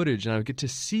this new footage, and I would get to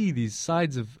see these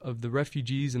sides of the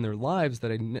refugees and their lives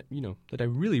that I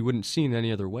really wouldn't see in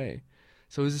any other way.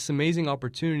 So it was this amazing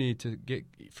opportunity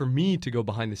for me to go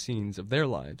behind the scenes of their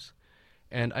lives.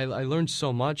 And I learned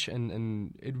so much,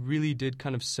 and it really did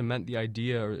kind of cement the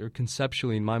idea, or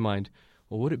conceptually in my mind,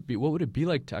 well, what would it be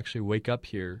like to actually wake up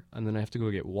here and then I have to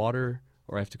go get water,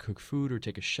 or I have to cook food or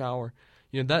take a shower?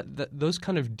 That those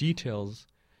kind of details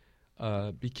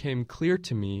became clear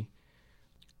to me.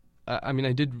 I mean,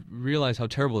 I did realize how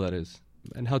terrible that is,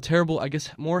 and how terrible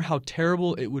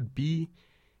it would be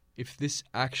if this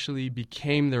actually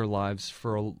became their lives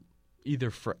for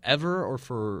either forever or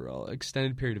for an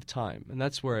extended period of time. And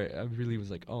that's where I really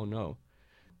was like, oh no.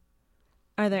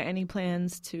 Are there any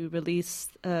plans to release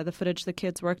the footage the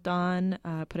kids worked on,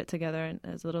 put it together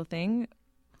as a little thing?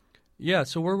 Yeah,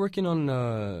 so we're working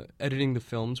on editing the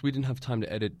films. We didn't have time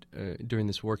to edit during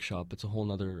this workshop. It's a whole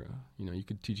nother, you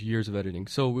could teach years of editing.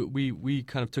 So we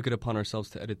kind of took it upon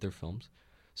ourselves to edit their films.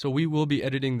 So we will be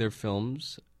editing their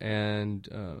films and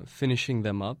finishing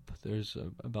them up. There's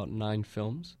about 9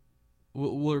 films.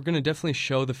 We're going to definitely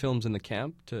show the films in the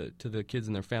camp to the kids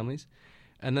and their families,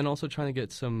 and then also trying to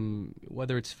get some,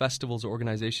 whether it's festivals or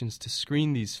organizations, to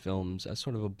screen these films as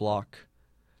sort of a block,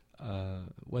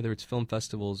 whether it's film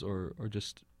festivals or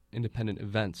just independent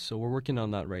events. So we're working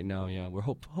on that right now. Yeah, we're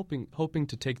hoping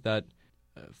to take that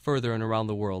further and around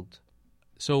the world.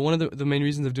 So one of the main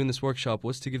reasons of doing this workshop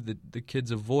was to give the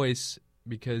kids a voice,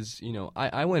 because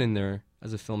I went in there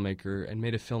as a filmmaker and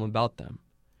made a film about them.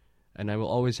 And I will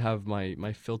always have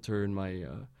my filter and my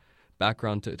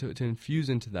background to infuse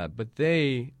into that. But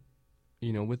they,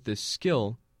 with this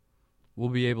skill, will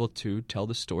be able to tell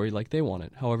the story like they want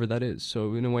it, however that is.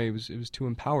 So in a way, it was to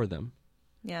empower them.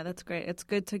 Yeah, that's great. It's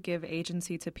good to give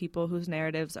agency to people whose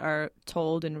narratives are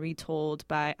told and retold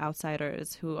by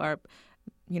outsiders who are,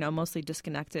 mostly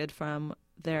disconnected from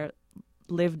their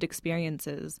lived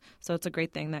experiences. So it's a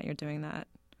great thing that you're doing that.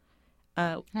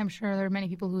 I'm sure there are many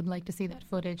people who'd like to see that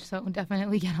footage, so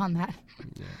definitely get on that.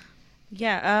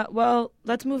 Yeah. Well,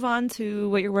 let's move on to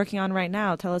what you're working on right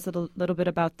now. Tell us a little bit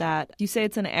about that. You say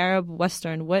it's an Arab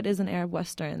Western. What is an Arab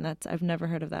Western? I've never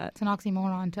heard of that. It's an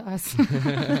oxymoron to us.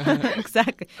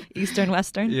 Exactly. Eastern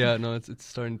Western? Yeah, no, it's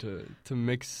starting to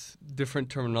mix different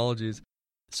terminologies.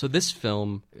 So this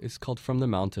film is called From the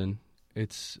Mountain.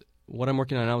 What I'm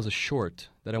working on now is a short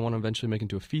that I want to eventually make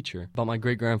into a feature about my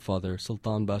great-grandfather,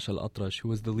 Sultan Bashar al-Atrash, who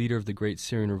was the leader of the Great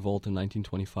Syrian Revolt in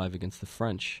 1925 against the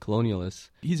French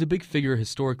colonialists. He's a big figure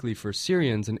historically for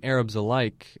Syrians and Arabs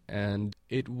alike, and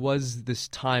it was this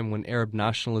time when Arab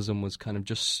nationalism was kind of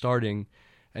just starting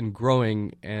and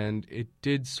growing, and it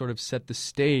did sort of set the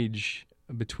stage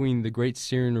between the Great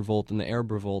Syrian Revolt and the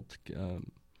Arab Revolt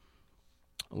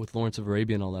with Lawrence of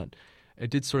Arabia and all that. It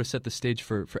did sort of set the stage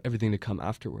for everything to come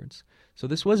afterwards. So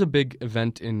this was a big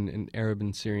event in Arab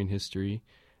and Syrian history,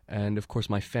 and of course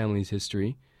my family's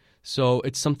history. So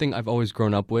it's something I've always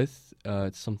grown up with.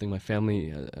 It's something my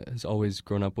family has always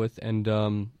grown up with.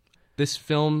 And this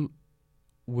film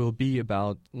will be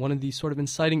about one of these sort of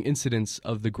inciting incidents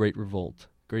of the Great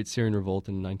Syrian Revolt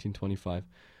in 1925.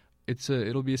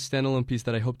 It'll be a standalone piece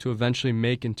that I hope to eventually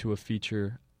make into a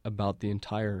feature about the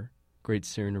entire Great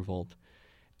Syrian Revolt.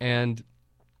 And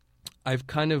I've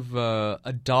kind of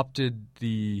adopted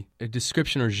the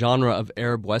description or genre of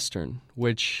Arab Western,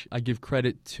 which I give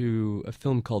credit to a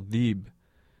film called Deeb,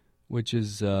 which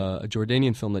is a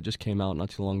Jordanian film that just came out not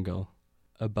too long ago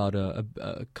about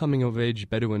a coming-of-age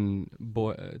Bedouin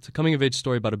boy. It's a coming-of-age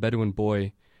story about a Bedouin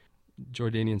boy,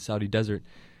 Jordanian Saudi desert.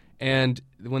 And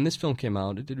when this film came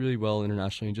out, it did really well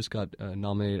internationally. It just got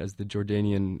nominated as the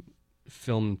Jordanian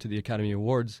film to the Academy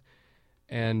Awards.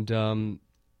 And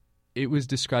it was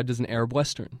described as an Arab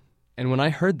Western. And when I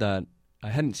heard that, I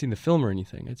hadn't seen the film or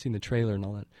anything. I'd seen the trailer and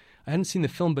all that. I hadn't seen the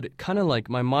film, but it kind of like,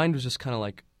 my mind was just kind of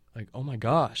like, oh my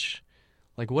gosh,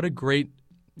 like what a great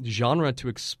genre to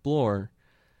explore.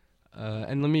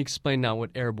 And let me explain now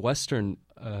what Arab Western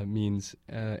means.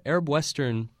 Arab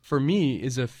Western, for me,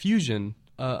 is a fusion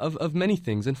of many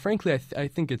things. And frankly, I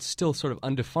think it's still sort of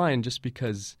undefined just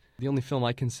because the only film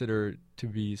I consider to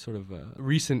be sort of a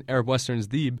recent Arab Western is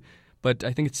Deeb. But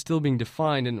I think it's still being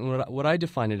defined, and what I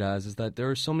define it as is that there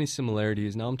are so many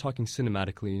similarities. Now I'm talking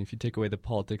cinematically, and if you take away the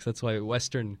politics, that's why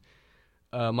Western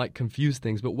might confuse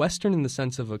things. But Western in the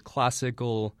sense of a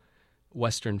classical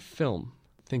Western film.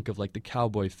 Think of like the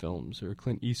cowboy films or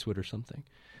Clint Eastwood or something.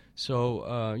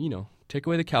 So, take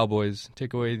away the cowboys,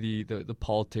 take away the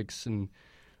politics and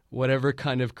whatever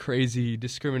kind of crazy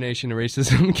discrimination and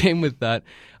racism came with that.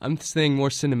 I'm saying more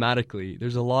cinematically.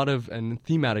 And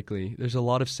thematically, there's a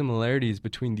lot of similarities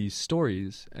between these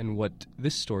stories and what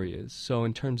this story is. So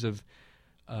in terms of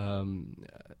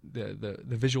the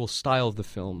visual style of the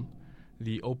film,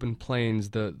 the open plains,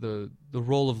 the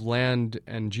role of land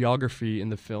and geography in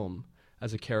the film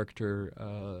as a character,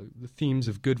 the themes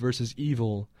of good versus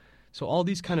evil. So all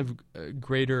these kind of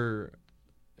greater,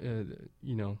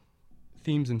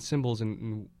 themes and symbols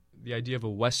and the idea of a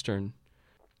Western,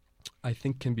 I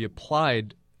think, can be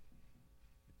applied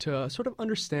to sort of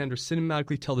understand or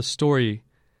cinematically tell the story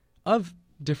of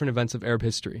different events of Arab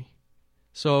history.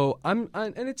 So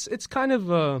it's kind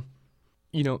of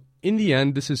in the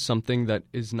end, this is something that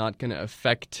is not going to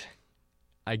affect,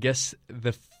 I guess,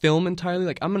 the film entirely.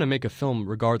 Like, I'm going to make a film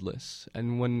regardless,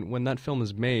 and when that film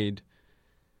is made,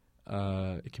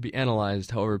 it can be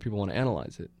analyzed however people want to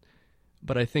analyze it.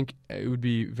 But I think it would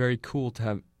be very cool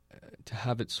to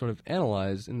have it sort of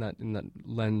analyzed in that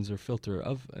lens or filter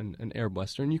of an Arab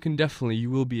Western. You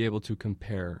will be able to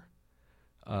compare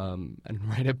and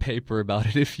write a paper about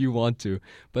it if you want to.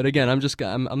 But again, I'm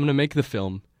going to make the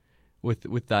film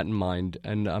with that in mind,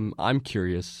 and I'm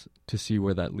curious to see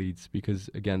where that leads, because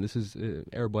again, this is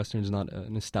Arab Western is not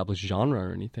an established genre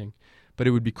or anything, but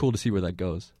it would be cool to see where that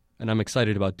goes, and I'm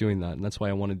excited about doing that, and that's why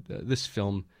I wanted this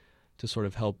film to sort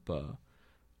of help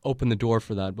open the door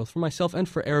for that, both for myself and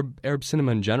for Arab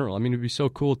cinema in general. I mean, it would be so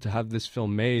cool to have this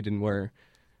film made and where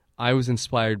I was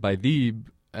inspired by Deeb,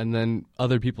 and then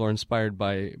other people are inspired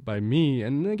by me.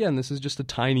 And again, this is just a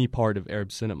tiny part of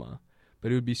Arab cinema,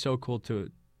 but it would be so cool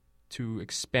to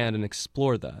expand and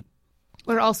explore that.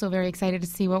 We're also very excited to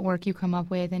see what work you come up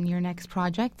with in your next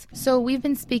project. So we've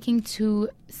been speaking to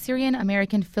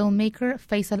Syrian-American filmmaker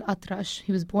Faisal Atrash.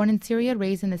 He was born in Syria,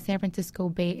 raised in the San Francisco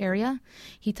Bay Area.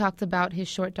 He talked about his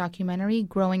short documentary,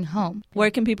 Growing Home. Where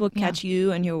can people catch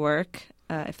you and your work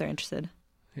if they're interested?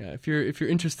 Yeah, if you're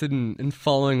interested in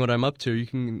following what I'm up to, you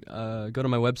can go to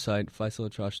my website,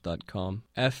 faisalatrache.com,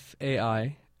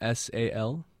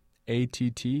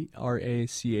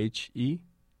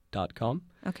 FAISALATTRACHE.com.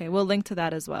 Okay, we'll link to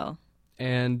that as well.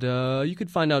 And you could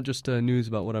find out just news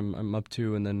about what I'm up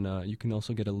to, and then you can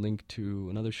also get a link to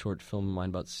another short film of mine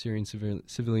about Syrian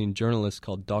civilian journalists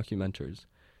called Documenters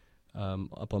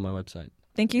up on my website.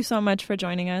 Thank you so much for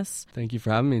joining us. Thank you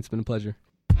for having me. It's been a pleasure.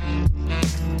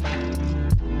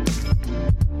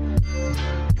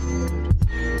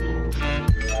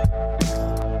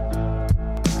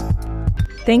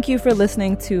 Thank you for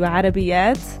listening to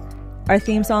Arabiyat. Our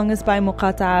theme song is by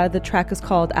Muqata'a. The track is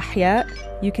called Ahya.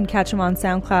 You can catch them on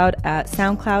SoundCloud at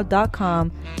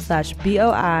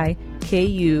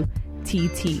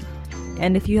soundcloud.com/BOIKUTT.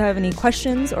 And if you have any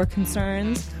questions or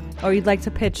concerns, or you'd like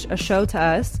to pitch a show to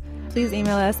us, please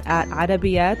email us at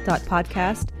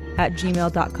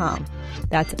arabiyat.podcast@gmail.com.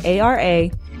 That's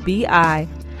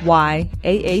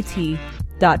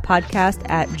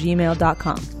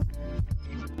ARABIYAAT.podcast@gmail.com.